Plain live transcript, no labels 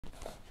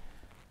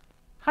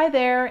Hi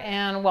there,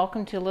 and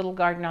welcome to Little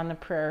Garden on the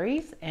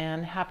Prairies,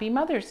 and happy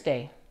Mother's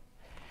Day.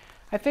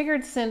 I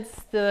figured since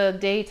the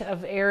date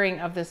of airing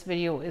of this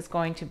video is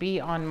going to be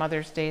on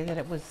Mother's Day that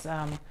it was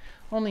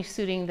only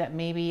suiting that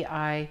maybe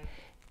I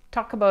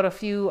talk about a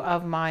few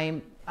of my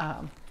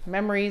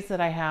memories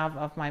that I have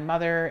of my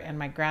mother and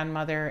my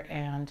grandmother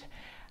and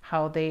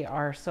how they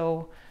are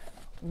so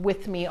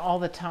with me all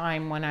the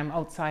time when I'm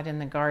outside in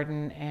the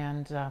garden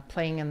and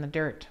playing in the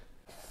dirt.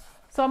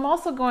 So I'm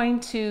also going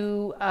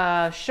to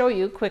show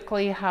you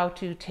quickly how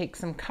to take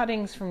some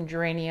cuttings from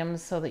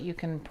geraniums so that you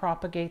can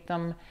propagate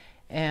them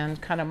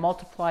and kind of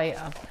multiply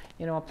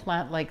a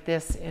plant like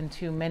this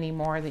into many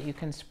more that you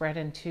can spread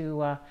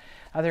into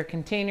other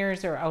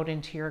containers or out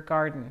into your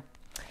garden.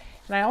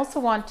 And I also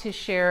want to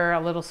share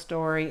a little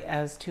story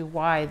as to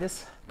why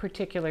this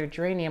particular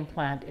geranium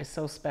plant is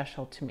so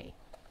special to me.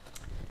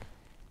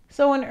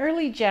 So in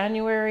early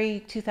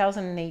January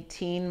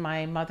 2018,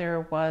 my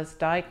mother was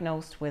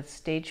diagnosed with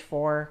stage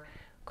 4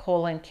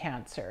 colon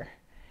cancer.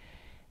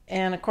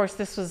 And of course,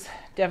 this was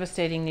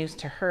devastating news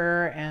to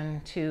her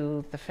and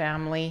to the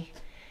family.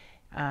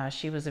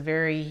 She was a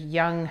very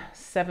young,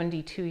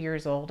 72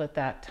 years old at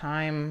that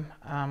time,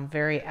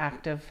 very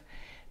active,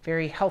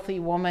 very healthy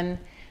woman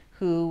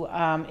who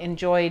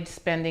enjoyed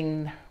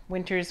spending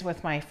winters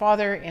with my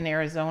father in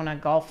Arizona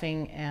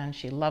golfing, and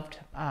she loved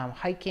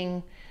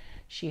hiking.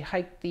 She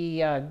hiked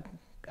the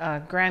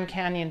Grand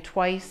Canyon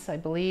twice, I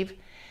believe.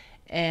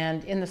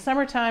 And in the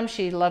summertime,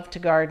 she loved to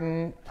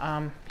garden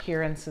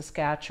here in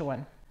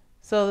Saskatchewan.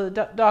 So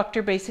the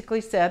doctor basically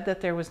said that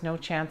there was no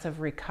chance of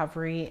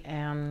recovery,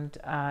 and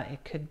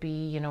it could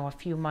be, a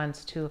few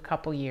months to a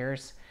couple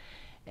years.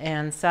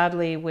 And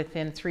sadly,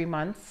 within 3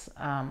 months,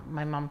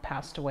 my mom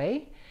passed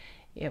away.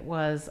 It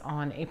was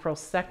on April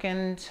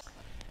 2nd.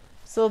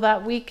 So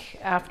that week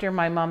after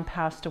my mom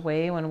passed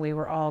away, when we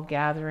were all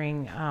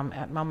gathering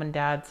at mom and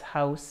dad's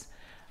house,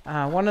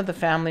 one of the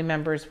family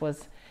members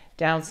was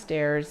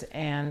downstairs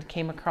and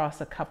came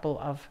across a couple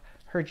of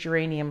her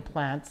geranium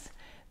plants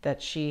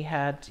that she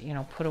had,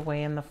 put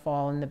away in the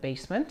fall in the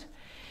basement.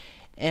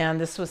 And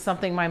this was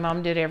something my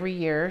mom did every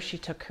year. She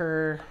took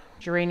her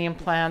geranium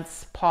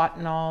plants, pot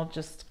and all,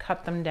 just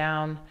cut them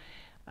down,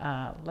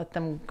 let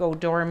them go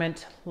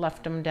dormant,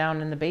 left them down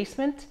in the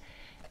basement,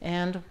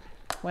 and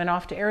went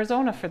off to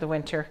Arizona for the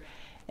winter.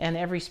 And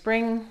every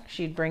spring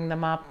she'd bring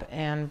them up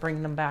and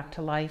bring them back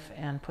to life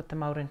and put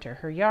them out into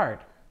her yard.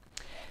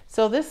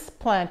 So this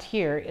plant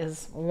here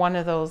is one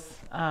of those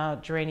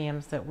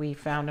geraniums that we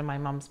found in my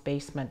mom's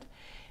basement.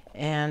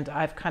 And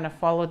I've kind of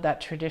followed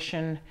that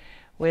tradition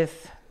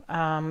with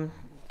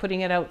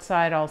putting it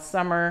outside all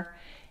summer,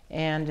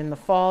 and in the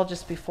fall,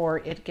 just before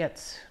it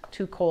gets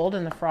too cold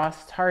and the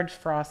hard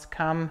frosts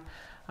come,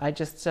 I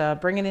just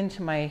bring it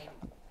into my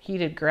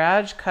heated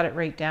garage, cut it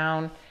right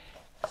down,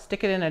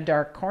 stick it in a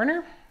dark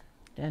corner,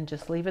 and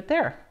just leave it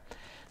there.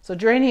 So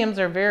geraniums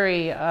are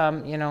very,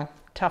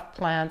 tough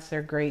plants.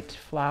 They're great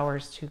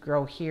flowers to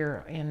grow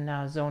here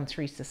in Zone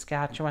 3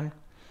 Saskatchewan.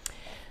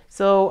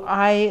 So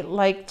I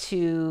like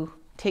to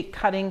take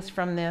cuttings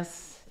from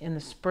this in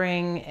the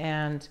spring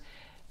and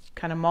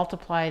kind of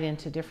multiply it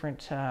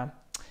into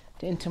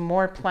into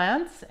more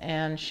plants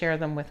and share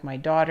them with my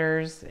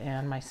daughters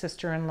and my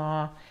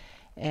sister-in-law,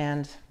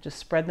 and just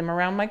spread them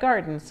around my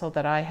garden so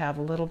that I have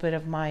a little bit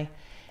of my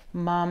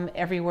mom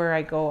everywhere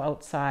I go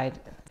outside.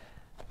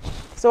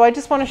 So I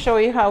just want to show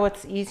you how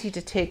it's easy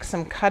to take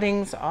some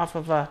cuttings off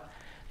of a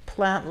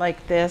plant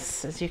like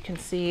this. As you can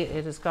see,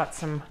 it has got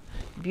some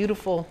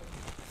beautiful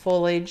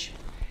foliage.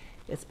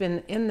 It's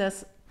been in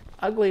this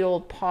ugly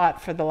old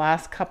pot for the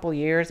last couple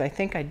years. I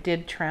think I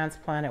did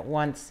transplant it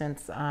once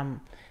since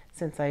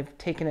I've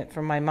taken it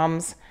from my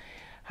mom's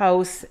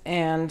house,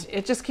 and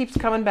it just keeps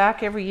coming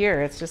back every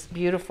year. It's just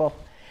beautiful.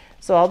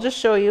 So I'll just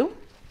show you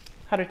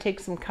how to take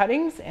some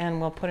cuttings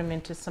and we'll put them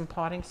into some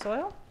potting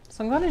soil.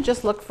 So I'm going to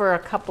just look for a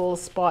couple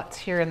spots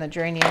here in the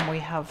geranium. We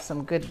have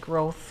some good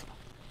growth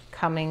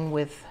coming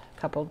with a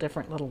couple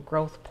different little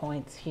growth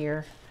points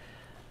here.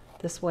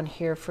 This one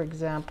here, for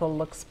example,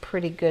 looks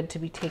pretty good to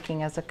be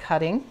taking as a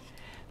cutting.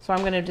 So I'm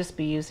going to just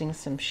be using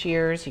some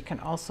shears. You can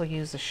also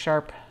use a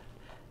sharp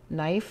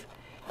knife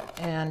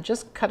and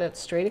just cut it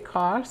straight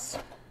across.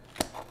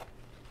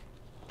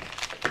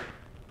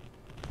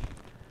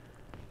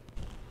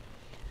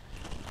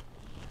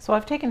 So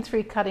I've taken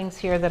 3 cuttings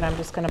here that I'm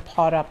just going to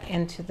pot up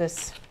into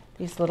these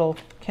little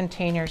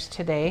containers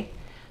today.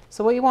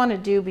 So what you want to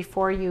do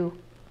before you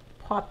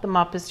pot them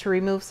up is to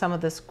remove some of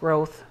this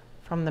growth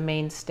from the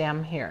main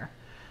stem here.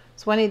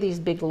 So any of these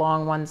big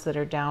long ones that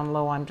are down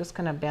low, I'm just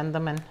going to bend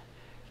them and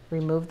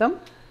remove them.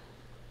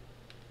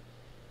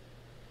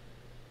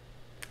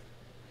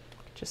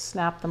 Just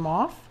snap them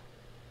off.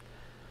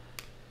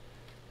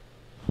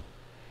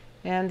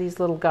 And these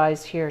little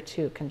guys here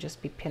too can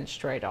just be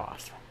pinched right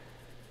off.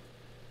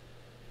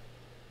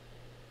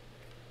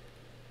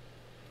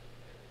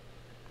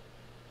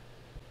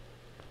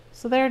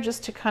 So there,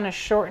 just to kind of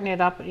shorten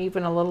it up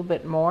even a little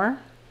bit more,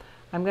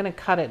 I'm going to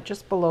cut it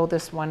just below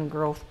this one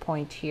growth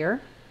point here.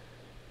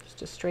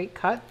 Just a straight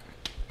cut.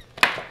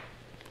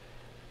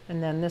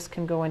 And then this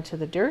can go into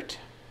the dirt.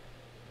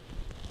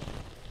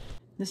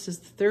 This is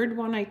the third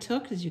one I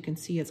took. As you can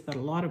see, it's got a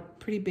lot of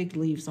pretty big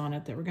leaves on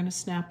it that we're going to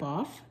snap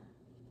off.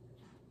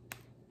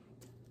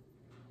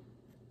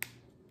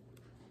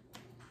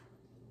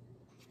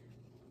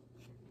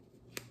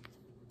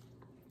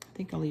 I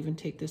think I'll even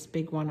take this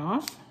big one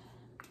off.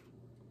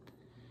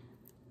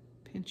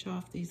 Pinch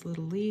off these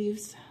little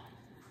leaves.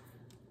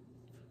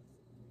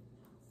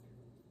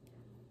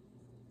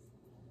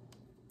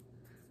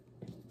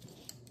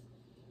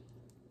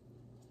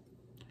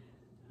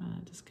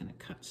 Just going to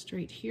cut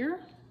straight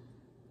here.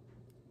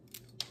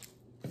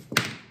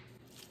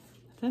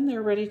 Then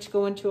they're ready to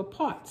go into a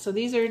pot. So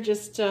these are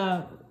just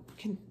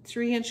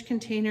 3-inch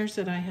containers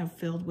that I have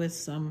filled with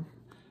some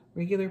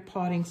regular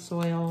potting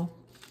soil.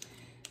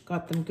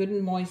 Got them good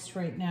and moist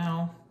right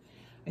now.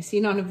 I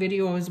seen on a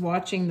video I was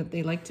watching that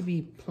they like to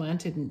be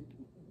planted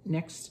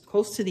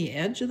close to the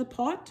edge of the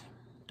pot.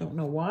 Don't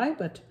know why,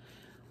 but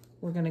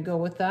we're going to go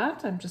with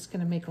that. I'm just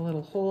going to make a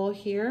little hole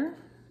here.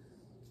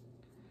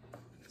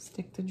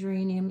 Stick the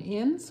geranium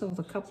in, so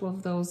a couple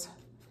of those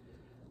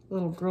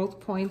little growth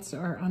points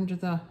are under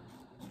the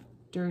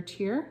dirt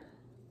here.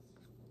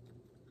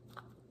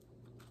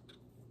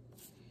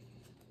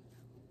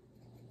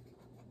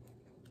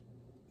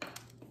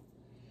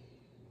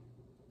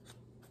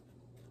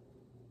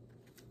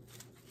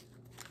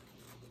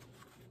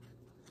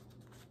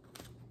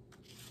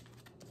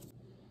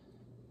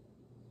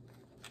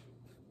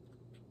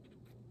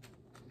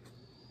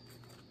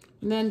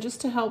 And then just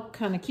to help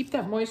kind of keep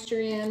that moisture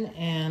in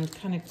and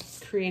kind of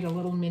create a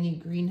little mini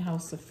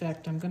greenhouse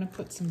effect, I'm going to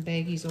put some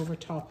baggies over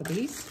top of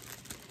these.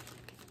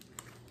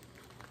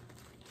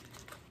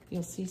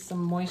 You'll see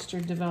some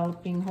moisture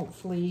developing,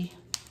 hopefully,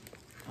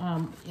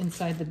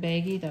 inside the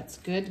baggie. That's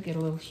good. Get a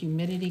little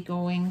humidity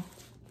going.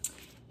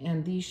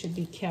 And these should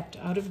be kept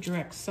out of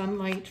direct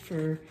sunlight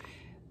for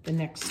the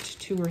next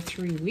 2 or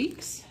 3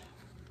 weeks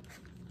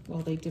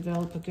while they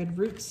develop a good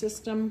root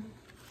system.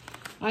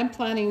 I'm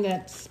planning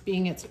that,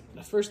 being it's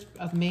the 1st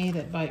of May,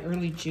 that by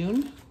early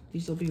June,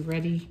 these will be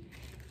ready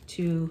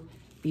to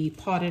be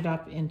potted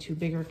up into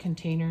bigger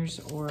containers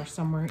or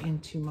somewhere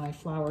into my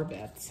flower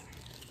beds.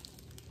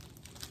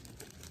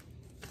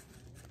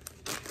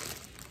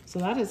 So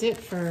that is it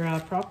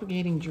for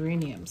propagating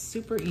geraniums.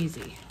 Super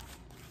easy.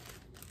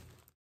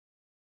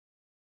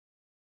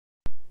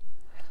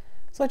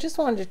 So I just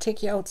wanted to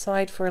take you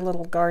outside for a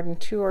little garden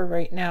tour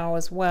right now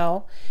as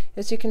well.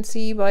 As you can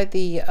see by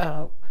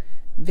the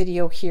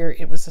video here,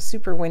 it was a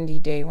super windy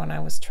day when I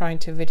was trying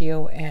to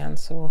video, and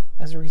so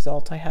as a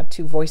result I had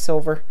to voice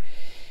over.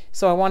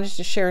 So I wanted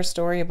to share a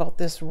story about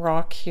this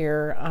rock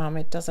here.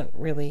 It doesn't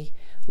really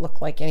look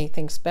like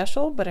anything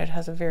special, but it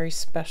has a very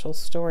special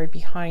story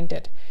behind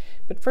it.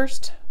 But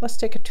first, let's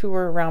take a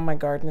tour around my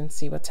garden and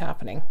see what's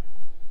happening.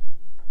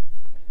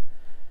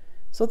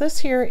 So this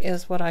here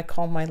is what I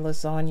call my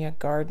lasagna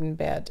garden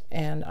bed,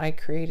 and I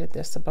created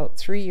this about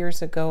 3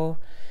 years ago.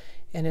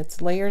 And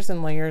it's layers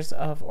and layers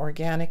of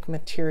organic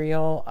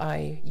material.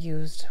 I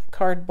used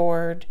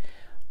cardboard,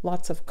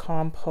 lots of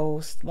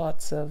compost,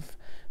 lots of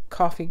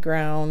coffee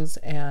grounds,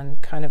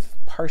 and kind of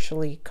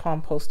partially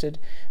composted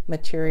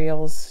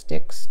materials,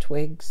 sticks,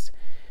 twigs,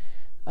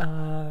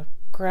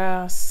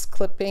 grass,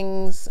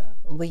 clippings,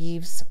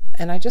 leaves.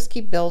 And I just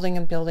keep building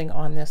and building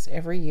on this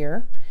every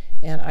year.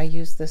 And I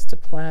use this to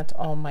plant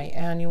all my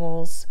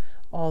annuals,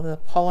 all the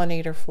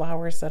pollinator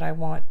flowers that I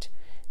want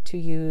to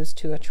use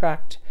to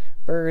attract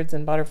birds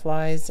and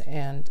butterflies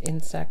and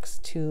insects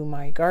to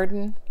my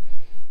garden.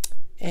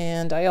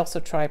 And I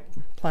also try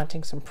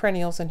planting some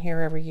perennials in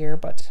here every year,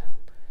 but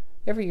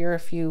every year a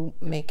few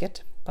make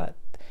it. But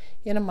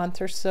in a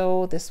month or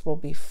so, this will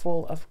be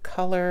full of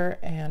color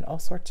and all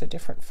sorts of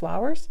different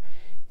flowers,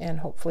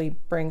 and hopefully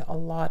bring a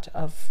lot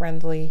of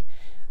friendly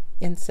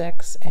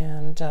insects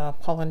and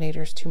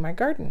pollinators to my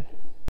garden.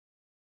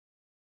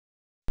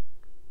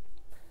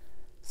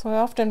 So I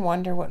often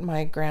wonder what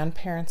my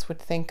grandparents would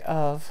think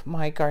of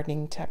my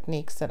gardening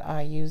techniques that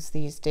I use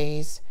these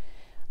days.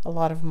 A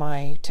lot of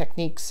my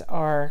techniques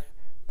are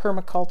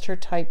permaculture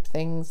type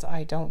things.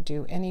 I don't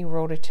do any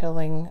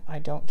rototilling. I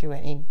don't do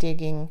any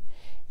digging.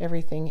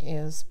 Everything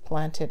is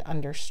planted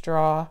under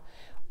straw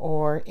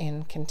or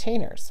in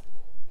containers.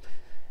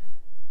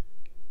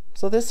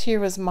 So this here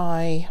was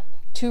my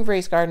 2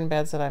 raised garden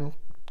beds that I'm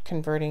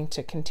converting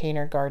to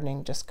container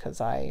gardening just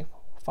because I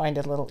find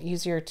it a little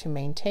easier to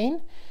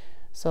maintain.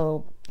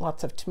 So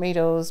lots of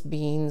tomatoes,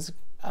 beans,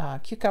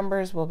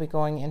 cucumbers will be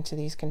going into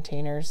these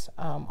containers,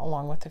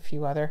 along with a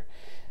few other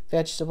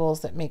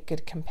vegetables that make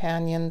good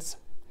companions.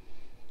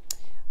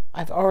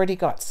 I've already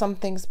got some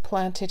things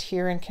planted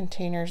here in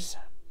containers.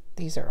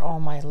 These are all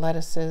my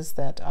lettuces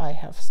that I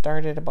have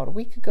started about a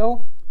week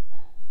ago.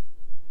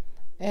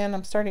 And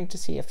I'm starting to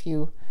see a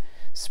few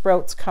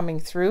sprouts coming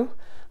through.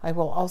 I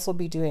will also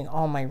be doing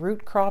all my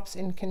root crops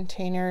in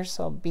containers,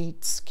 so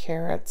beets,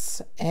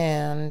 carrots,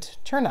 and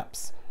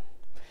turnips.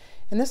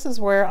 And this is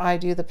where I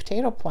do the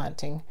potato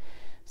planting.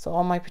 So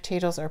all my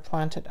potatoes are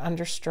planted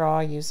under straw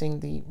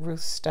using the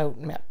Ruth Stout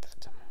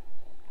method.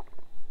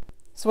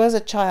 So as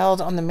a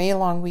child, on the May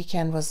long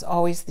weekend was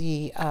always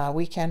the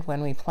weekend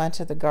when we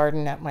planted the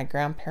garden at my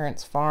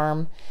grandparents'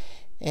 farm,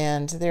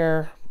 and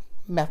their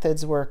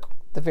methods were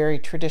the very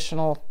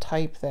traditional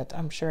type that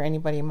I'm sure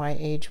anybody my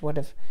age would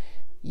have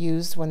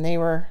used when they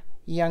were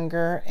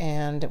younger,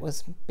 and it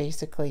was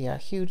basically a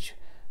huge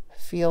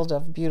field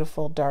of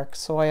beautiful dark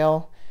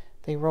soil.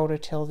 They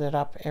rototilled it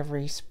up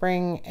every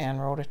spring and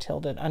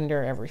rototilled it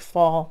under every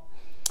fall.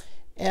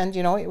 And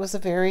you know, it was a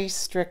very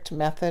strict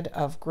method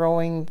of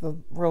growing. The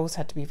rows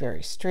had to be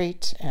very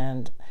straight,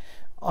 and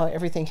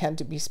everything had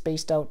to be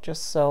spaced out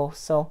just so.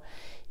 So,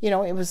 you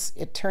know,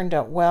 it turned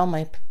out well.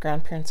 My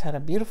grandparents had a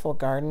beautiful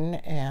garden,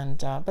 and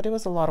but it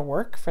was a lot of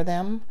work for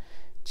them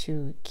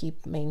to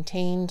keep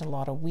maintained, a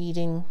lot of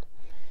weeding,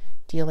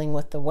 dealing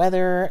with the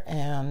weather,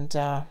 and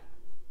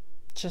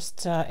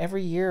just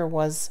every year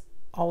was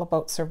all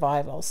about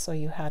survival. So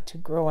you had to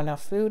grow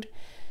enough food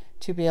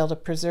to be able to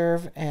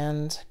preserve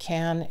and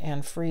can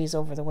and freeze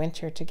over the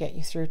winter to get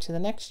you through to the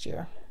next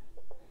year.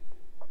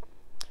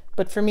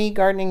 But for me,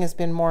 gardening has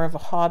been more of a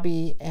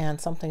hobby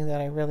and something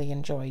that I really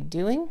enjoy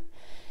doing.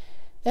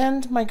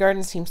 And my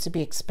garden seems to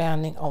be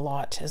expanding a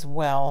lot as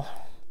well.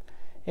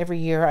 Every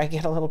year I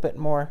get a little bit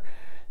more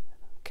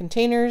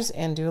containers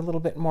and do a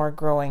little bit more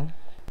growing.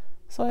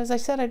 So as I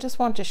said, I just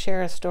want to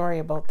share a story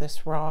about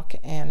this rock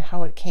and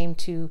how it came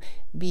to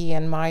be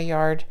in my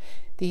yard.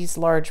 These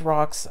large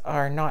rocks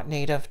are not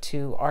native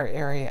to our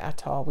area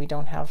at all. We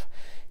don't have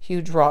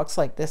huge rocks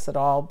like this at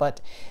all,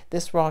 but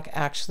this rock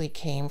actually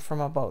came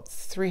from about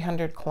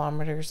 300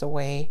 kilometers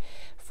away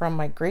from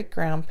my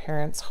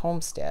great-grandparents'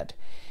 homestead,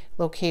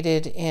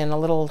 located in a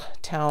little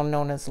town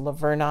known as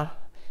Laverna,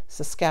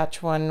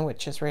 Saskatchewan,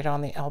 which is right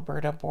on the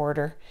Alberta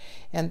border.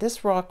 And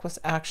this rock was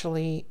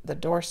actually the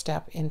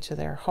doorstep into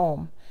their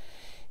home.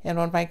 And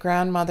when my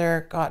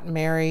grandmother got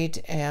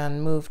married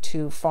and moved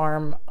to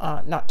farm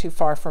not too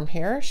far from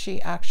here,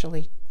 she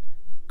actually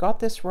got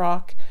this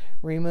rock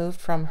removed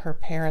from her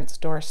parents'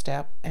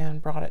 doorstep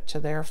and brought it to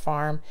their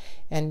farm,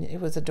 and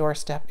it was a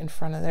doorstep in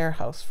front of their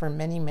house for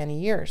many, many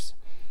years.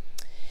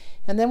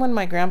 And then when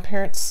my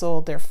grandparents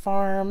sold their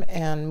farm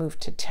and moved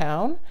to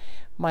town,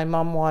 my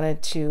mom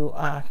wanted to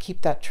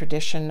keep that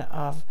tradition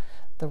of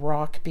the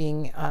rock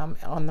being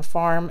on the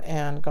farm,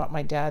 and got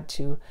my dad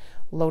to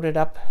load it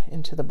up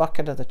into the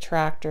bucket of the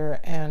tractor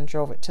and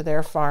drove it to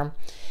their farm.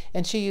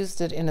 And she used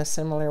it in a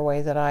similar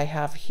way that I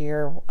have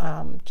here,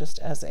 just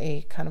as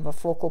a kind of a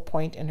focal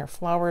point in her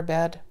flower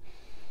bed.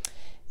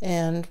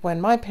 And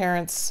when my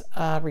parents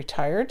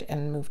retired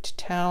and moved to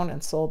town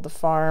and sold the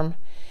farm,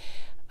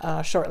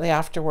 shortly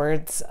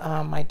afterwards,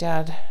 my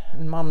dad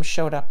and mom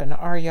showed up in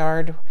our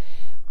yard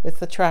with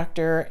the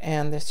tractor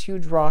and this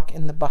huge rock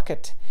in the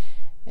bucket.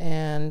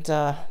 And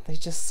they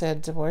just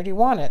said, "Where do you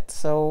want it?"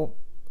 So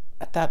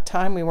at that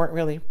time, we weren't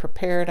really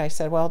prepared. I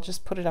said, "Well,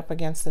 just put it up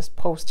against this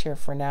post here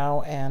for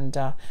now, and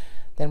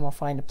then we'll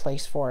find a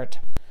place for it."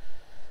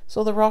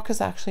 So the rock has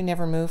actually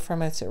never moved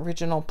from its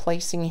original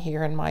placing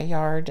here in my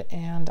yard,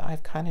 and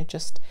I've kind of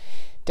just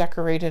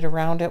decorated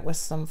around it with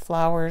some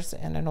flowers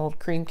and an old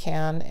cream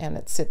can, and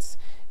it sits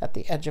at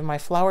the edge of my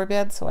flower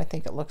bed, so I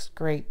think it looks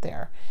great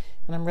there.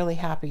 And I'm really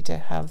happy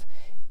to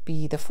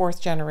be the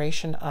fourth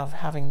generation of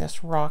having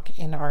this rock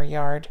in our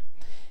yard.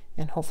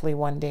 And hopefully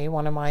one day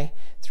one of my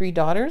 3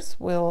 daughters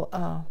will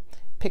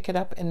pick it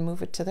up and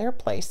move it to their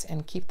place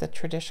and keep the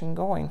tradition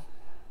going.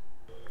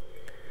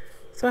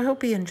 So I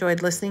hope you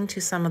enjoyed listening to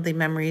some of the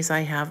memories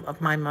I have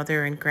of my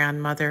mother and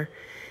grandmother,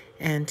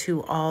 and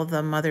to all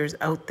the mothers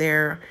out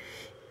there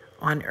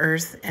on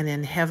earth and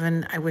in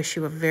heaven, I wish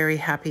you a very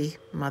happy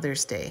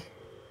Mother's Day.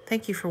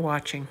 Thank you for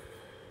watching.